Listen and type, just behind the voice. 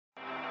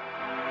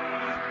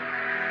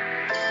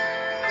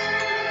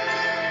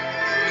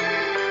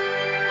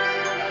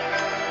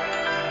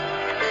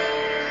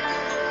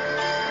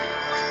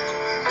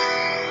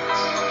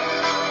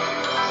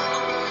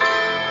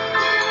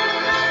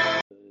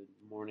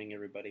morning,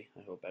 everybody.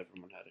 I hope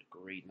everyone had a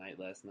great night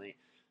last night.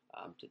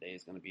 Today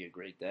is going to be a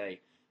great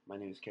day. My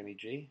name is Kenny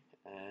G,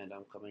 and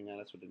I'm coming at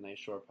us with a nice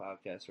short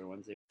podcast for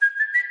Wednesday.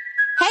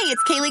 Hey,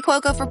 it's Kaylee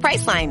Cuoco for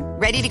Priceline.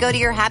 Ready to go to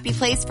your happy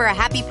place for a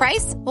happy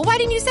price? Well, why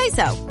didn't you say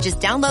so? Just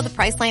download the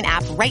Priceline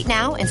app right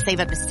now and save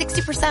up to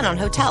 60% on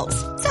hotels.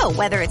 So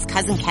whether it's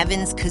Cousin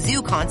Kevin's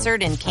Kazoo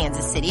Concert in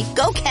Kansas City,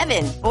 go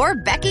Kevin, or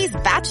Becky's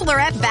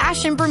Bachelorette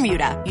Bash in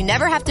Bermuda, you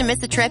never have to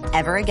miss a trip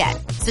ever again.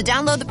 So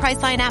download the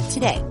Priceline app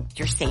today.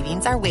 Your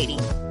savings are waiting.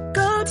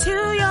 Go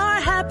to your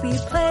happy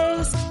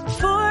place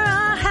for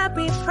a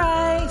happy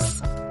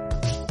price.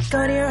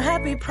 Go to your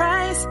happy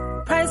price,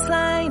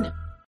 Priceline.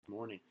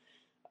 Morning.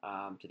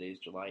 Today's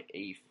July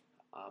 8th.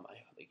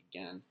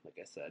 Like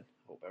I said,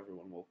 hope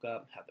everyone woke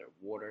up, had their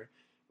water,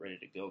 ready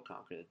to go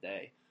conquer the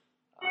day.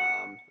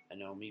 I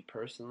know me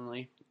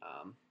personally,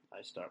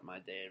 I start my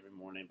day every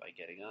morning by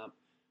getting up,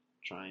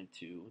 trying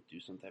to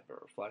do some type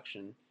of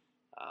reflection,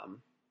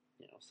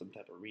 some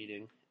type of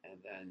reading, and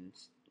then,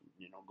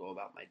 go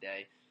about my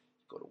day,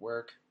 go to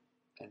work,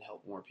 and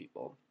help more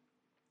people.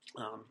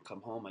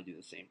 Come home, I do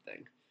the same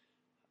thing.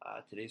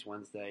 Today's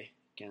Wednesday,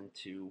 again,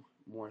 to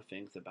more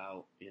things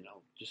about,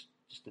 just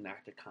an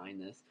act of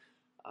kindness.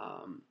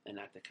 An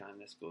act of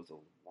kindness goes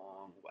a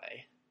long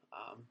way.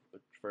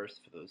 But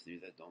first, for those of you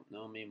that don't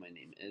know me, my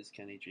name is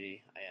Kenny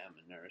G. I am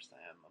a nurse.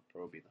 I am a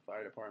probie in the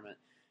fire department.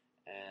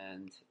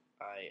 And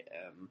I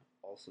am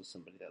also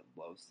somebody that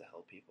loves to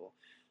help people.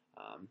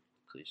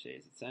 Cliche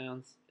as it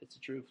sounds, it's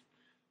the truth.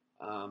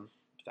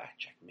 Fact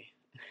check me.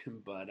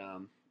 But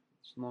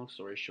long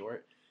story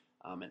short,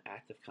 an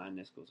act of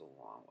kindness goes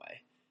a long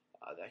way.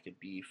 That could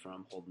be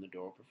from holding the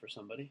door open for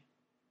somebody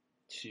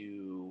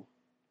to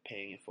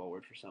paying it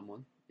forward for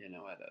someone,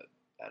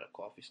 at a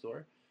coffee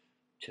store,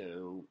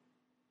 to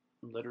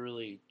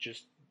literally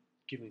just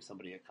giving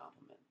somebody a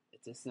compliment.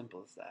 It's as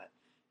simple as that,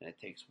 and it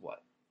takes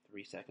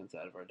 3 seconds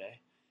out of our day.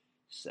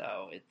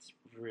 So it's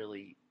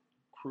really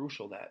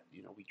crucial that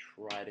we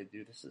try to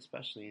do this,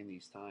 especially in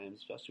these times,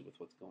 especially with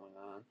what's going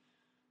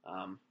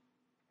on.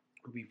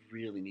 We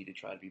really need to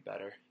try to be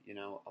better.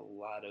 A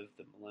lot of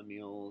the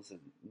millennials and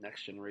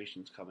next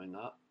generations coming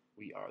up,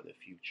 we are the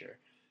future.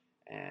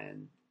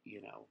 And,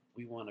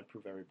 we want to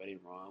prove everybody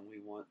wrong. We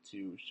want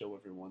to show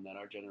everyone that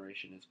our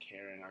generation is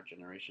caring, our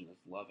generation is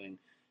loving,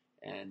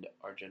 and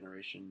our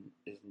generation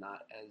is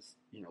not as,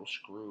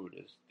 screwed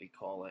as they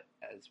call it,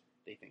 as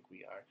they think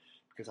we are.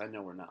 Because I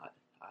know we're not.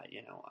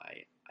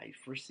 I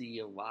foresee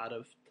a lot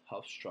of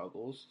tough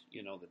struggles,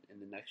 in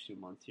the next few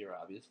months here,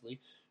 obviously,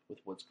 with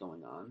what's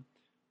going on.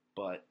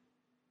 But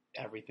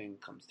everything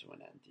comes to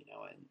an end,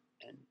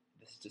 and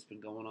this has just been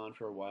going on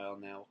for a while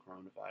now,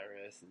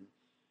 coronavirus, and,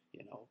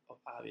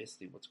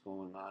 obviously what's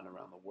going on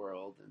around the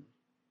world, and,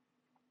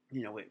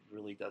 it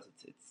really does,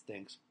 it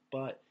stinks.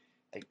 But,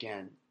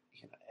 again,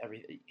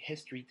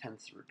 history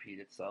tends to repeat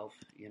itself,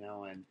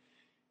 and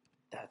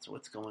that's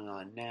what's going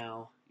on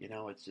now.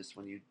 It's just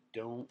when you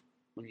don't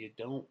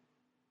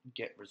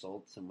get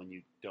results, and when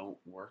you don't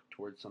work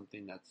towards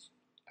something that's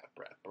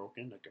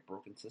broken, like a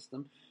broken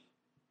system,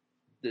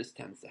 this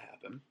tends to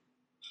happen,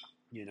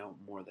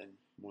 more than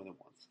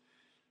once.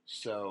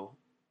 So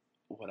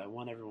what I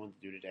want everyone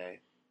to do today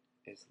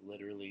is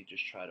literally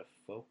just try to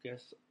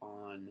focus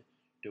on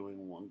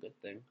doing one good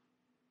thing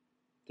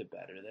to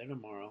better their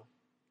tomorrow,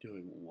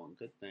 doing one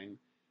good thing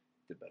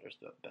to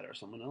better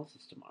someone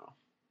else's tomorrow.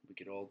 We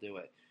could all do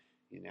it,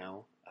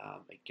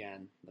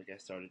 Again, like I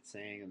started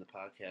saying in the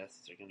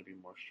podcasts, they're going to be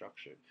more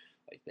structured,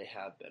 like they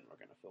have been. We're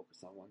going to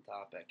focus on one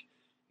topic,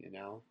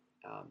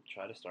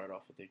 try to start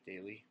off with your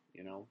daily,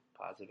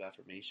 positive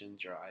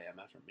affirmations, your I am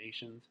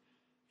affirmations.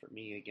 For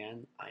me,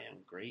 again, I am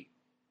great,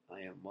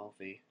 I am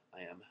wealthy,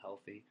 I am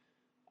healthy,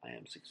 I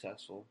am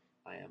successful,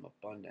 I am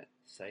abundant.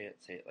 Say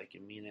it like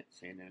you mean it,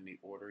 say it in any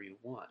order you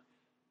want.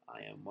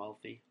 I am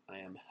wealthy, I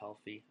am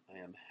healthy, I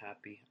am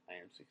happy, I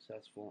am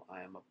successful,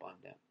 I am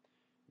abundant.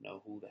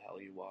 Know who the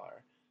hell you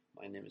are.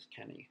 My name is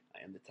Kenny.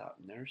 I am the top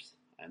nurse,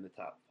 I am the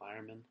top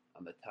fireman,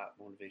 I'm the top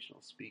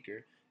motivational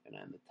speaker, and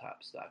I'm the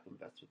top stock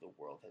investor the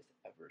world has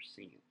ever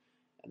seen.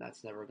 And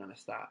that's never going to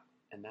stop.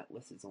 And that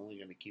list is only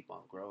going to keep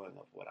on growing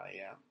of what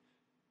I am.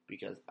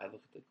 Because I look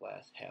at the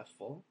glass half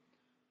full,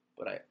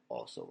 but I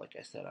also, like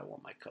I said, I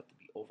want my cup to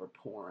be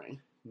overpouring.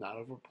 Not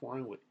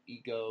overpouring with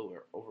ego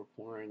or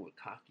overpouring with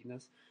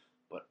cockiness,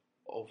 but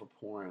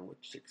overpouring with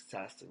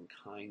success and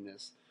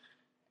kindness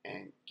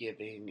and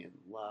giving and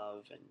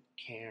love and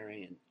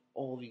caring and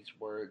all these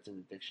words in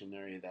the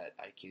dictionary that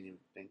I can't even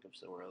think of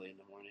so early in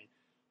the morning.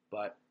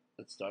 But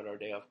let's start our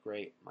day off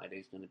great. My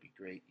day's going to be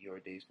great. Your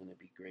day's going to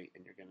be great.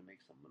 And you're going to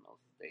make someone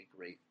else's day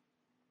great.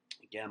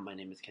 Again, my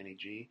name is Kenny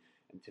G.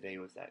 And today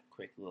was that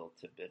quick little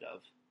tidbit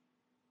of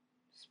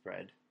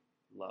spread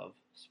love,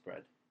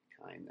 spread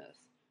kindness.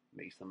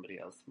 Make somebody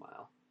else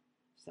smile.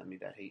 Send me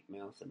that hate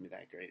mail. Send me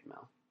that great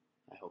mail.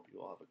 I hope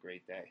you all have a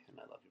great day. And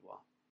I love you all.